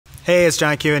Hey, it's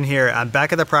John Kewen here. I'm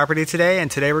back at the property today,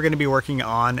 and today we're going to be working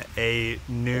on a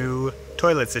new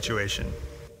toilet situation.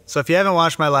 So if you haven't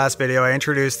watched my last video, I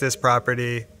introduced this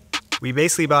property. We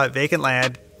basically bought vacant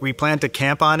land. We plan to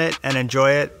camp on it and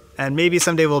enjoy it, and maybe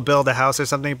someday we'll build a house or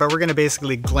something, but we're going to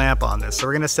basically glamp on this. So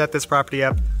we're going to set this property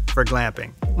up for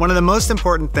glamping. One of the most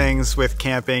important things with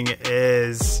camping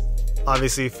is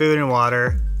obviously food and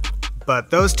water,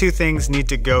 but those two things need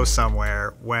to go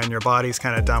somewhere when your body's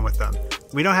kind of done with them.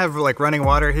 We don't have like running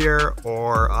water here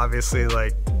or obviously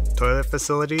like toilet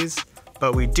facilities,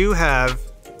 but we do have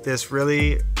this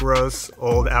really gross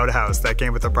old outhouse that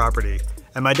came with the property.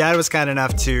 And my dad was kind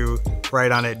enough to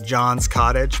write on it John's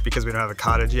cottage because we don't have a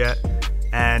cottage yet.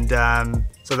 And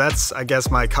so that's, I guess,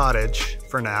 my cottage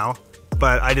for now,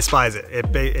 but I despise it.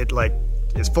 It like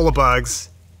is full of bugs.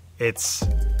 It's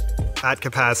at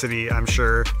capacity, I'm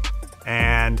sure.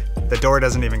 And the door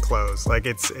doesn't even close. Like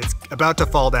it's about to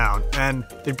fall down. And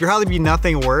there'd probably be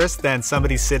nothing worse than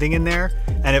somebody sitting in there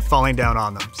and it falling down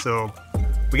on them. So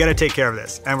we gotta take care of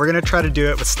this. And we're gonna try to do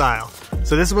it with style.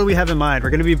 So this is what we have in mind. We're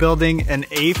gonna be building an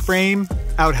A-frame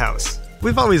outhouse.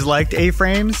 We've always liked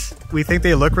A-frames. We think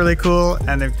they look really cool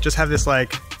and they just have this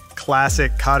like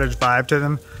classic cottage vibe to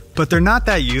them, but they're not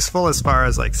that useful as far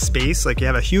as like space. Like you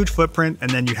have a huge footprint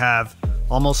and then you have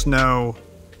almost no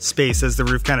space as the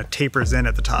roof kind of tapers in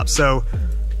at the top. So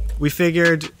we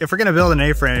figured if we're gonna build an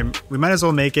A-frame, we might as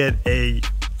well make it a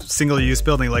single-use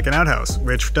building like an outhouse,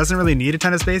 which doesn't really need a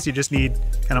ton of space. You just need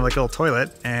kind of like a little toilet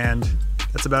and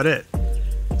that's about it.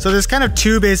 So there's kind of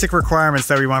two basic requirements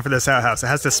that we want for this outhouse. It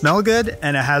has to smell good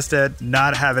and it has to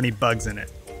not have any bugs in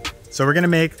it. So we're gonna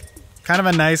make kind of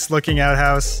a nice looking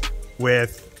outhouse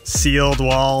with sealed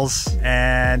walls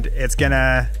and it's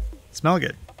gonna smell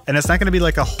good. And it's not gonna be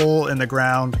like a hole in the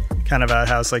ground kind of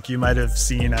outhouse like you might have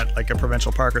seen at like a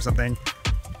provincial park or something.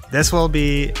 This will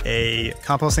be a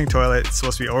composting toilet. It's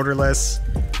supposed to be odorless.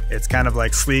 It's kind of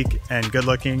like sleek and good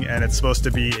looking, and it's supposed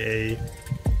to be a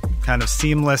kind of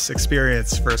seamless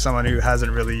experience for someone who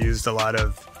hasn't really used a lot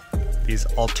of these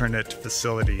alternate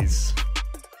facilities.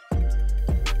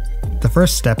 The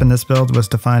first step in this build was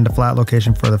to find a flat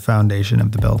location for the foundation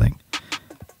of the building.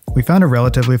 We found a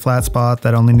relatively flat spot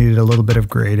that only needed a little bit of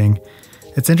grading.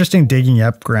 It's interesting digging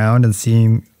up ground and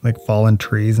seeing like fallen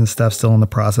trees and stuff still in the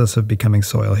process of becoming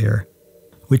soil here.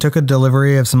 We took a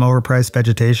delivery of some overpriced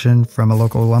vegetation from a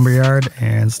local lumberyard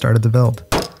and started the build.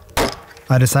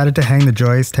 I decided to hang the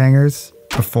joist hangers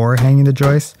before hanging the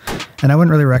joists, and I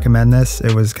wouldn't really recommend this.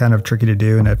 It was kind of tricky to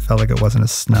do and it felt like it wasn't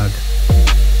as snug.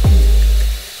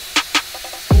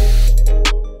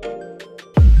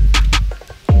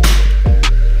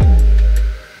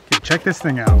 Check this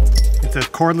thing out. It's a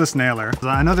cordless nailer.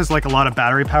 I know there's like a lot of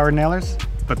battery powered nailers,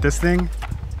 but this thing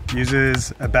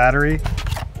uses a battery,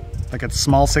 like a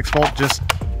small 6-volt, just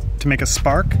to make a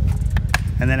spark.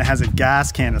 And then it has a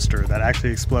gas canister that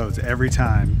actually explodes every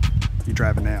time you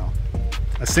drive a nail.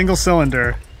 A single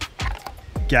cylinder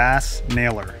gas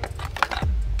nailer.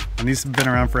 And these have been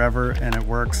around forever and it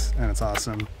works and it's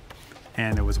awesome.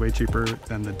 And it was way cheaper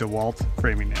than the DeWalt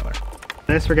framing nailer.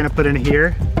 This we're gonna put in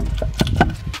here.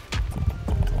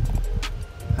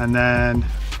 And then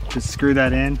just screw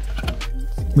that in.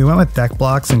 We went with deck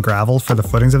blocks and gravel for the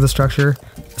footings of the structure.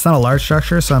 It's not a large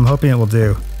structure, so I'm hoping it will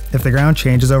do. If the ground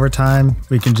changes over time,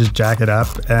 we can just jack it up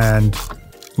and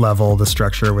level the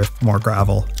structure with more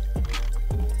gravel.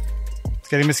 It's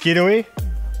getting mosquito-y,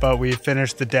 but we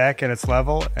finished the deck and it's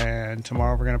level, and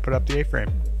tomorrow we're gonna put up the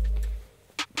A-frame.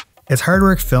 It's hard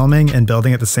work filming and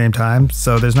building at the same time,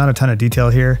 so there's not a ton of detail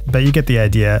here, but you get the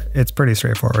idea. It's pretty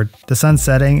straightforward. The sun's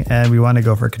setting and we want to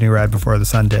go for a canoe ride before the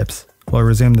sun dips. We'll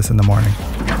resume this in the morning.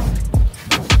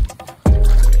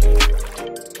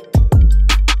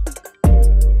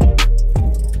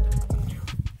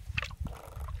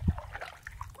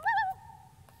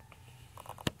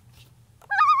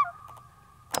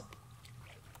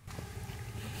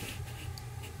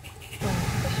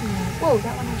 Whoa,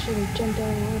 that one actually jumped out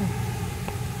of the water.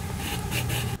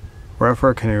 We're out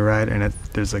for a canoe ride and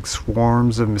there's like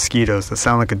swarms of mosquitoes that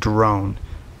sound like a drone.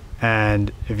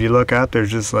 And if you look up,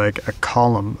 there's just like a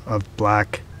column of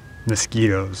black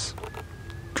mosquitoes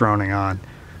droning on.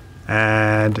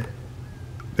 And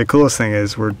the coolest thing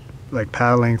is we're like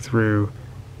paddling through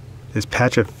this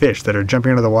patch of fish that are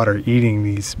jumping out of the water eating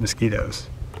these mosquitoes.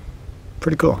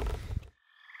 Pretty cool.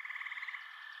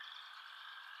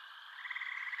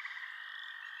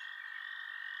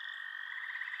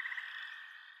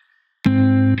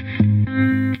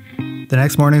 The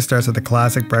next morning starts with a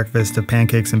classic breakfast of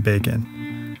pancakes and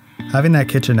bacon. Having that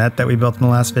kitchenette that we built in the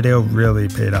last video really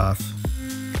paid off.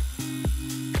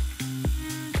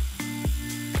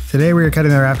 Today we are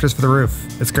cutting the rafters for the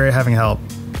roof. It's great having help.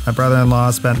 My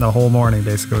brother-in-law spent the whole morning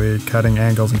basically cutting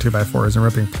angles and 2x4s and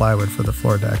ripping plywood for the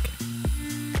floor deck.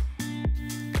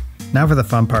 Now for the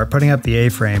fun part, putting up the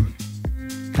A-frame.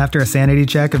 After a sanity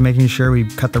check of making sure we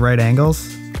cut the right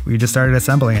angles, we just started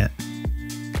assembling it.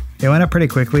 It went up pretty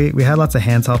quickly. We had lots of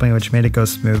hands helping, which made it go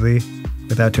smoothly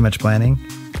without too much planning.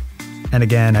 And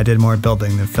again, I did more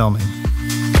building than filming.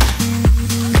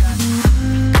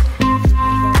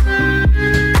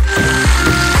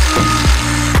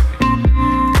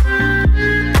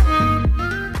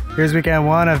 Here's weekend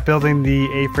one of building the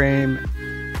A-frame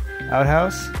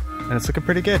outhouse, and it's looking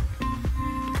pretty good.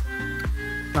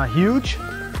 Not huge,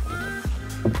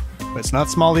 but it's not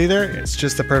small either. It's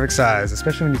just the perfect size,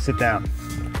 especially when you sit down.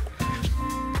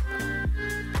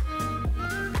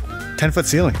 10-foot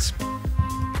ceilings.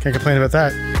 Can't complain about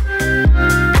that.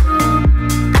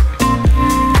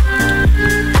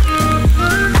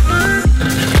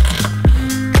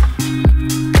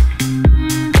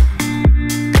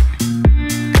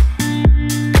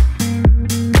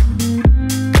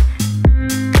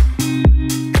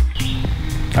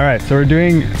 All right, so we're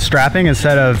doing strapping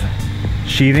instead of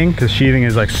sheathing, because sheathing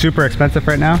is like super expensive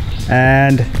right now.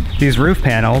 And these roof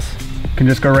panels can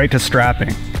just go right to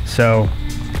strapping. So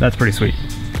that's pretty sweet.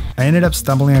 I ended up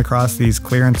stumbling across these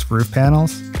clearance roof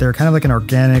panels. They're kind of like an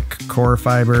organic core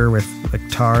fiber with like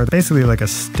tar, basically like a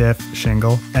stiff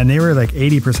shingle. And they were like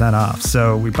 80% off.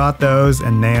 So we bought those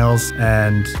and nails,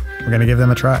 and we're gonna give them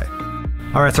a try.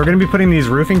 All right, so we're gonna be putting these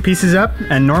roofing pieces up,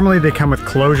 and normally they come with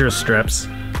closure strips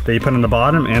that you put on the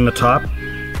bottom and the top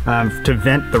to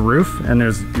vent the roof, and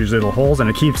there's usually little holes, and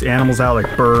it keeps animals out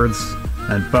like birds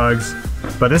and bugs.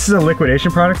 But this is a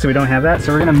liquidation product, so we don't have that.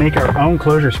 So we're gonna make our own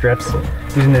closure strips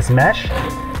using this mesh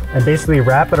and basically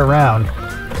wrap it around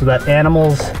so that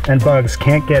animals and bugs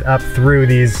can't get up through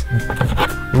these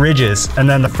ridges. And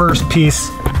then the first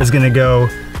piece is gonna go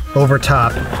over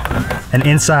top, and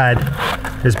inside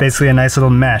there's basically a nice little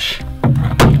mesh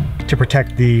to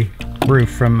protect the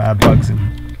roof from bugs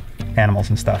and animals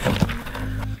and stuff.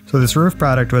 So this roof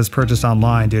product was purchased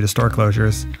online due to store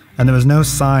closures, and there was no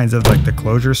signs of like the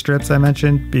closure strips I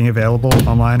mentioned being available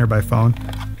online or by phone.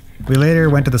 We later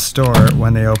went to the store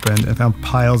when they opened and found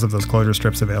piles of those closure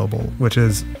strips available, which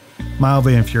is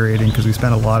mildly infuriating because we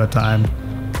spent a lot of time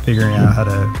figuring out how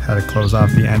to close off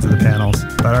the ends of the panels,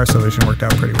 but our solution worked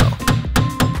out pretty well.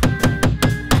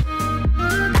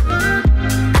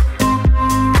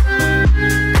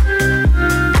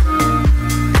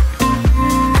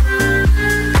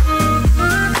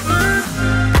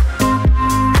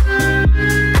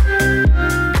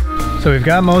 So we've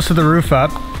got most of the roof up,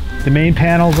 the main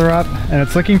panels are up, and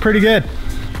it's looking pretty good.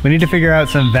 We need to figure out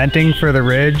some venting for the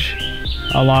ridge,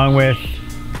 along with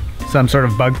some sort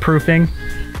of bug proofing.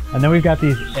 And then we've got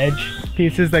these edge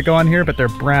pieces that go on here, but they're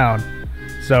brown.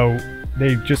 So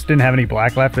they just didn't have any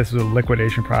black left. This was a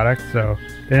liquidation product, so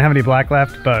they didn't have any black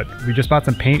left, but we just bought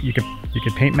some paint. You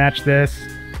could paint match this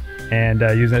and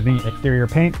use any exterior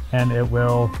paint, and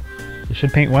it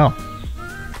should paint well.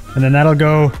 And then that'll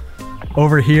go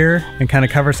over here and kind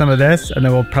of cover some of this, and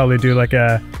then we'll probably do like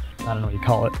a, I don't know what you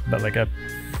call it, but like a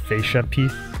fascia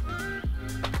piece.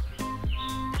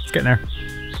 It's getting there.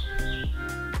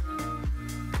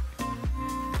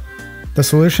 The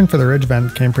solution for the ridge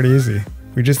vent came pretty easy.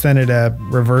 We just ended up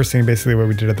reversing basically what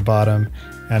we did at the bottom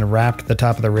and wrapped the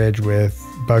top of the ridge with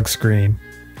bug screen,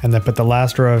 and then put the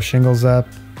last row of shingles up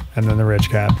and then the ridge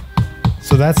cap.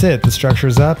 So that's it. The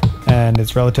structure's up and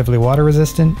it's relatively water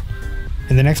resistant.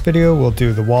 In the next video, we'll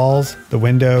do the walls, the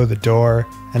window, the door,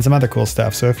 and some other cool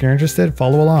stuff. So if you're interested,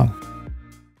 follow along.